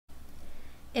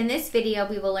In this video,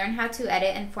 we will learn how to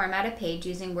edit and format a page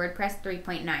using WordPress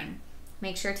 3.9.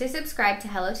 Make sure to subscribe to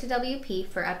Hello to WP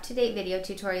for up-to-date video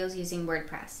tutorials using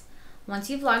WordPress. Once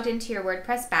you've logged into your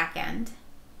WordPress backend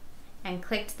and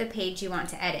clicked the page you want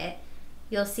to edit,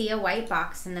 you'll see a white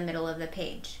box in the middle of the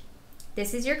page.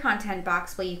 This is your content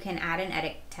box where you can add and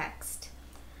edit text.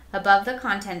 Above the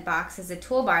content box is a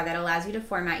toolbar that allows you to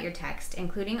format your text,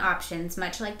 including options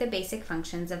much like the basic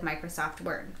functions of Microsoft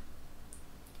Word.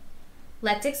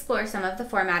 Let's explore some of the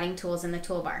formatting tools in the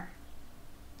toolbar.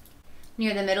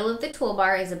 Near the middle of the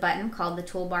toolbar is a button called the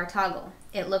Toolbar Toggle.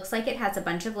 It looks like it has a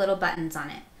bunch of little buttons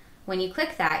on it. When you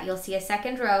click that, you'll see a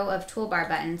second row of toolbar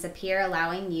buttons appear,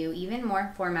 allowing you even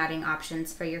more formatting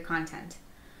options for your content.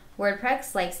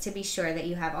 WordPress likes to be sure that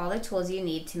you have all the tools you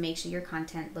need to make sure your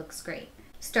content looks great.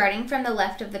 Starting from the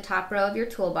left of the top row of your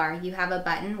toolbar, you have a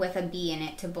button with a B in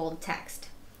it to bold text.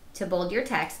 To bold your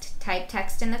text, type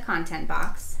text in the content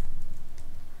box,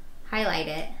 highlight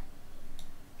it,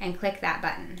 and click that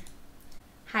button.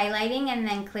 Highlighting and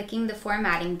then clicking the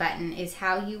formatting button is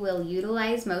how you will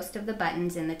utilize most of the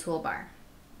buttons in the toolbar.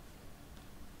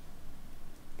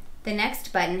 The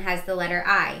next button has the letter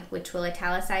I, which will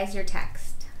italicize your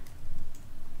text.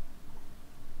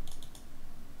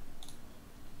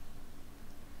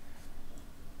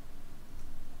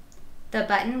 The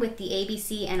button with the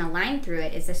ABC and a line through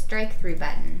it is a strike-through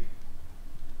button.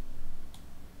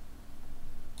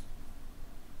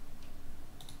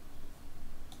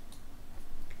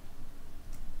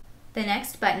 The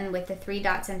next button with the 3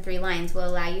 dots and 3 lines will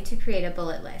allow you to create a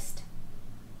bullet list.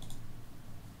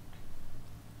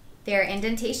 There are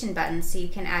indentation buttons so you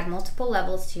can add multiple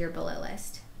levels to your bullet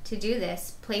list. To do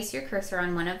this, place your cursor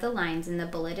on one of the lines in the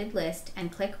bulleted list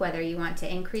and click whether you want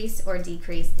to increase or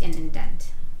decrease an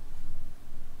indent.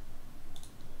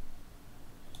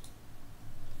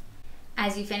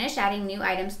 As you finish adding new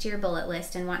items to your bullet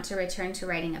list and want to return to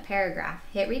writing a paragraph,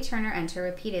 hit return or enter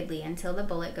repeatedly until the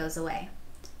bullet goes away.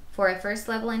 For a first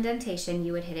level indentation,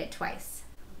 you would hit it twice.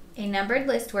 A numbered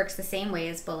list works the same way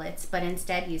as bullets, but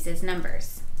instead uses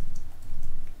numbers.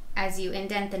 As you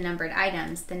indent the numbered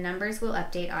items, the numbers will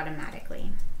update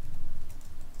automatically.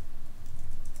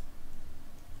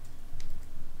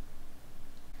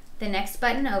 The next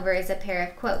button over is a pair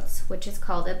of quotes, which is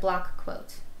called a block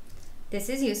quote. This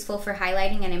is useful for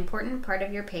highlighting an important part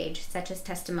of your page, such as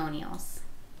testimonials.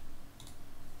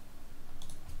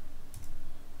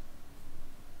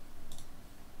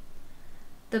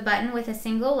 The button with a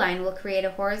single line will create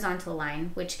a horizontal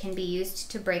line, which can be used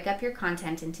to break up your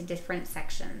content into different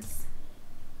sections.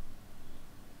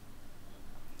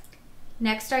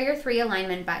 Next are your 3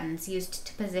 alignment buttons used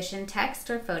to position text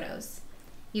or photos.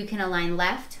 You can align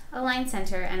left, align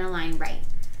center, and align right.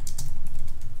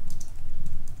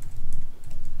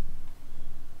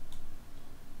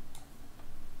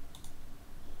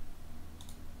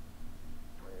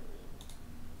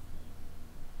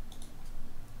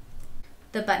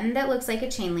 The button that looks like a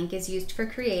chain link is used for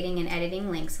creating and editing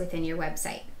links within your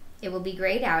website. It will be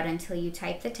grayed out until you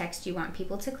type the text you want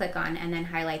people to click on and then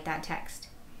highlight that text.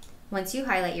 Once you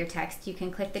highlight your text, you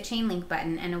can click the chain link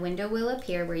button and a window will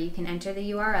appear where you can enter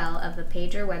the URL of the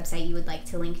page or website you would like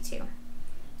to link to.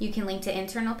 You can link to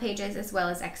internal pages as well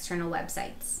as external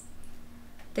websites.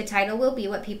 The title will be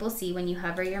what people see when you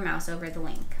hover your mouse over the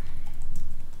link.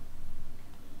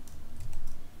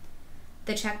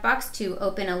 The checkbox to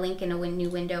open a link in a new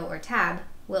window or tab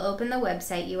will open the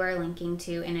website you are linking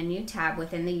to in a new tab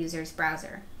within the user's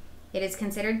browser. It is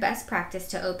considered best practice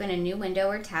to open a new window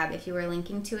or tab if you are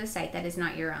linking to a site that is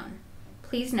not your own.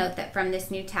 Please note that from this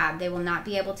new tab, they will not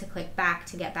be able to click back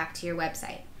to get back to your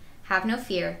website. Have no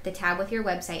fear, the tab with your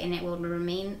website in it will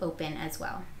remain open as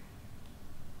well.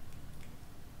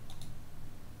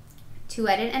 To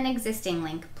edit an existing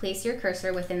link, place your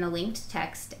cursor within the linked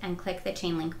text and click the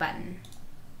chain link button.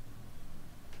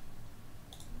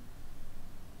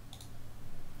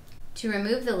 To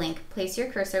remove the link, place your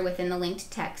cursor within the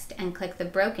linked text and click the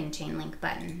broken chain link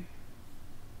button.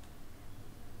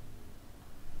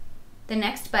 The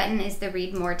next button is the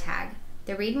Read More tag.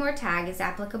 The Read More tag is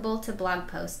applicable to blog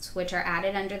posts, which are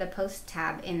added under the Post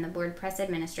tab in the WordPress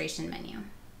administration menu.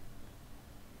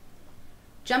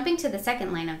 Jumping to the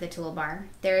second line of the toolbar,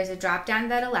 there is a drop-down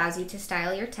that allows you to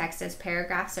style your text as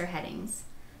paragraphs or headings.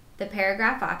 The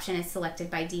paragraph option is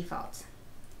selected by default.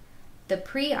 The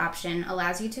Pre option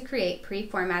allows you to create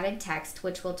pre-formatted text,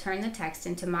 which will turn the text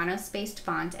into monospaced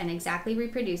font and exactly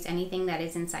reproduce anything that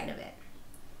is inside of it.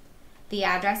 The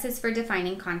address is for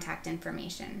defining contact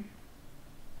information.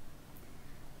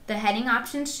 The heading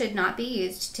options should not be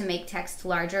used to make text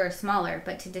larger or smaller,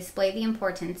 but to display the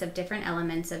importance of different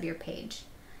elements of your page.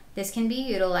 This can be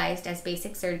utilized as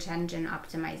basic search engine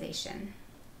optimization.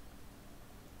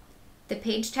 The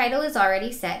page title is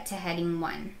already set to heading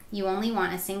 1. You only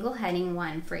want a single heading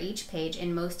 1 for each page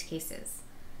in most cases.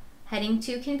 Heading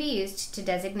 2 can be used to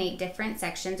designate different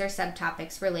sections or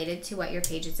subtopics related to what your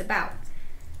page is about.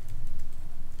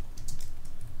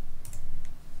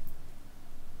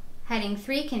 Heading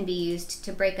 3 can be used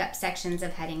to break up sections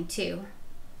of heading 2.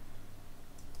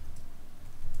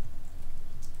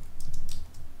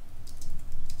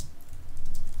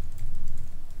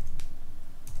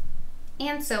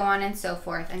 And so on and so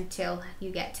forth until you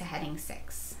get to heading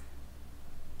 6.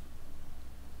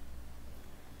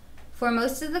 For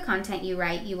most of the content you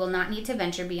write, you will not need to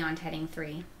venture beyond heading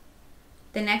 3.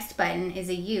 The next button is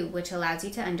a U, which allows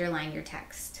you to underline your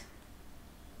text.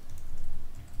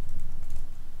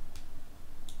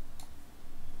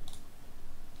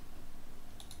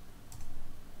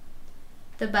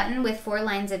 The button with 4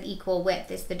 lines of equal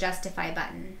width is the Justify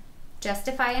button.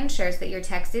 Justify ensures that your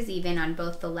text is even on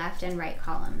both the left and right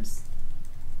columns.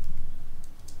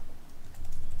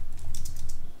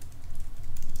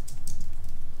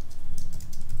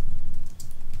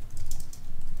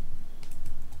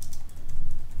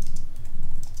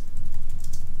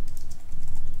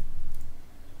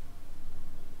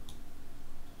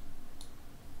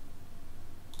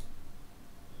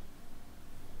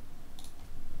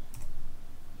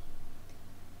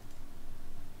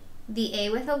 The A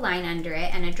with a line under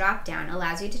it and a drop-down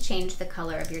allows you to change the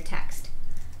color of your text.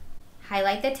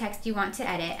 Highlight the text you want to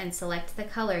edit and select the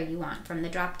color you want from the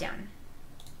drop-down.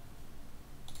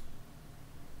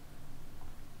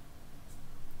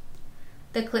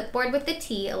 The clipboard with the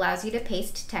T allows you to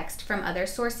paste text from other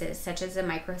sources, such as a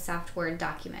Microsoft Word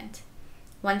document.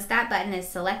 Once that button is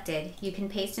selected, you can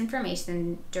paste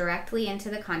information directly into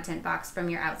the content box from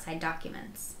your outside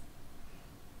documents.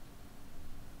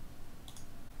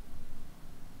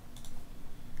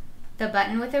 The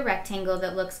button with a rectangle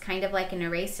that looks kind of like an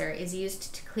eraser is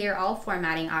used to clear all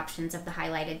formatting options of the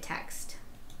highlighted text.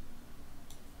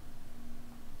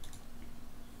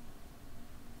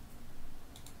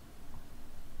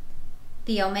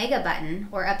 The Omega button,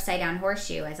 or upside down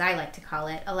horseshoe as I like to call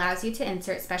it, allows you to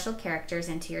insert special characters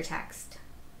into your text.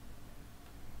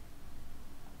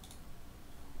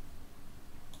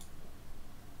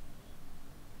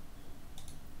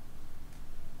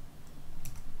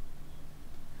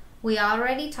 We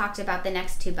already talked about the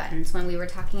next 2 buttons when we were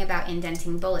talking about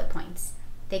indenting bullet points.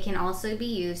 They can also be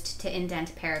used to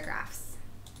indent paragraphs.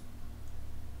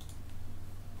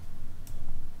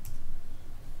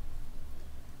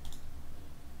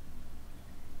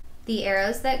 The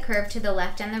arrows that curve to the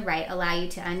left and the right allow you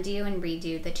to undo and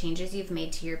redo the changes you've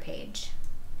made to your page.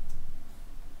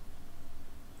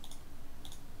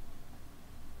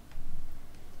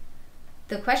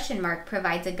 The question mark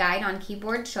provides a guide on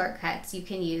keyboard shortcuts you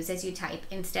can use as you type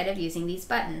instead of using these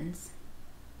buttons.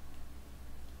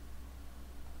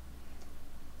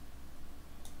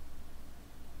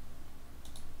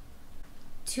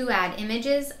 To add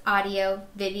images, audio,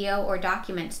 video, or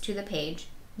documents to the page,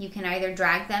 you can either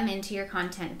drag them into your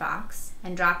content box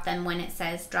and drop them when it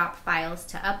says Drop Files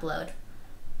to Upload,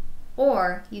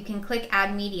 or you can click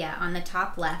Add Media on the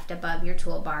top left above your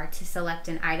toolbar to select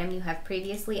an item you have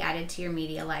previously added to your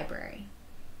media library.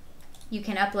 You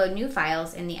can upload new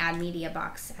files in the Add Media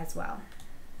box as well.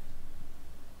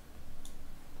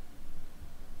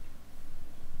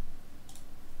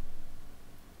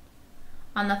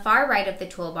 On the far right of the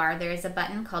toolbar, there is a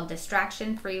button called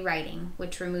Distraction-Free Writing,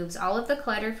 which removes all of the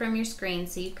clutter from your screen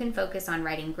so you can focus on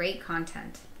writing great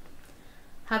content.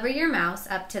 Hover your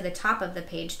mouse up to the top of the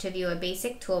page to view a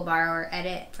basic toolbar or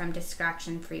edit from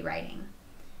distraction-free writing.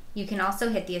 You can also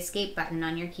hit the Escape button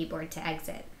on your keyboard to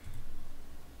exit.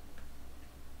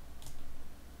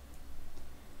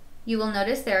 You will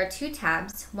notice there are 2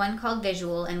 tabs, one called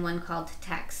Visual and one called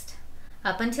Text.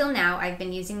 Up until now, I've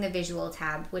been using the Visual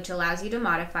tab, which allows you to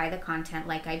modify the content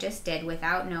like I just did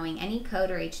without knowing any code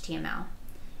or HTML.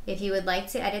 If you would like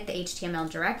to edit the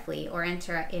HTML directly or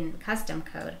enter in custom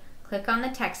code, click on the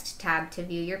Text tab to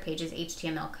view your page's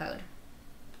HTML code.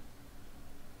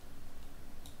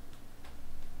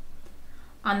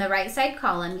 On the right side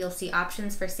column, you'll see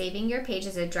options for saving your page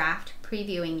as a draft,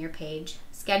 previewing your page,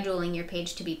 scheduling your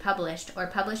page to be published, or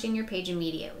publishing your page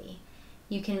immediately.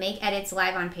 You can make edits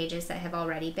live on pages that have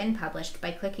already been published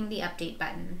by clicking the Update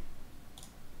button.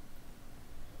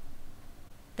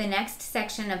 The next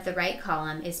section of the right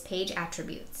column is Page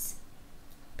Attributes.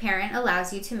 Parent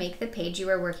allows you to make the page you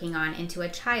are working on into a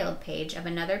child page of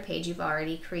another page you've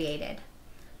already created.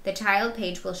 The child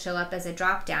page will show up as a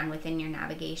drop-down within your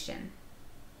navigation.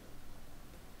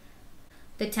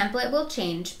 The template will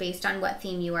change based on what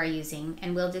theme you are using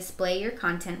and will display your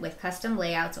content with custom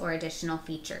layouts or additional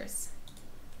features.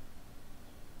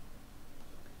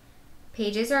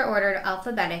 Pages are ordered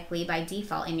alphabetically by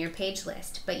default in your page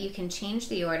list, but you can change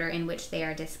the order in which they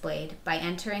are displayed by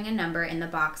entering a number in the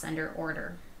box under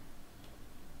Order.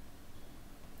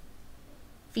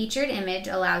 Featured Image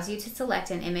allows you to select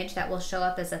an image that will show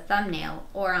up as a thumbnail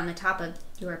or on the top of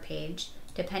your page,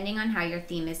 depending on how your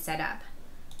theme is set up.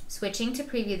 Switching to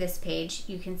preview this page,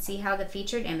 you can see how the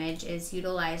featured image is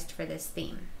utilized for this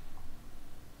theme.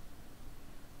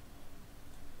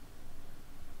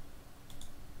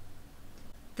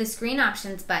 The Screen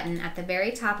Options button at the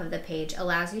very top of the page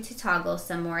allows you to toggle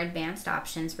some more advanced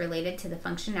options related to the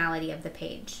functionality of the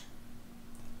page.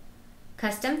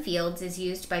 Custom Fields is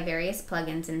used by various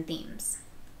plugins and themes.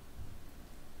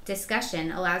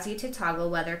 Discussion allows you to toggle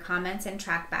whether comments and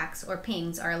trackbacks or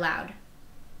pings are allowed.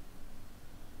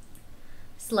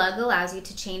 Slug allows you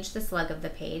to change the slug of the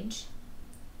page.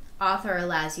 Author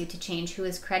allows you to change who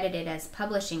is credited as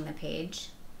publishing the page.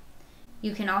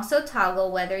 You can also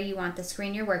toggle whether you want the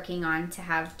screen you're working on to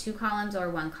have 2 columns or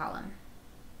 1 column.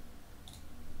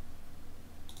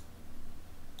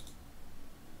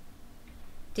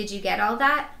 Did you get all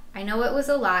that? I know it was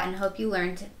a lot and hope you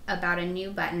learned about a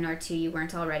new button or 2 you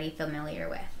weren't already familiar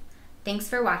with. Thanks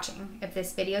for watching. If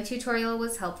this video tutorial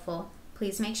was helpful,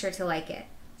 please make sure to like it.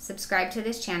 Subscribe to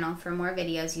this channel for more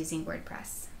videos using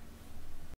WordPress.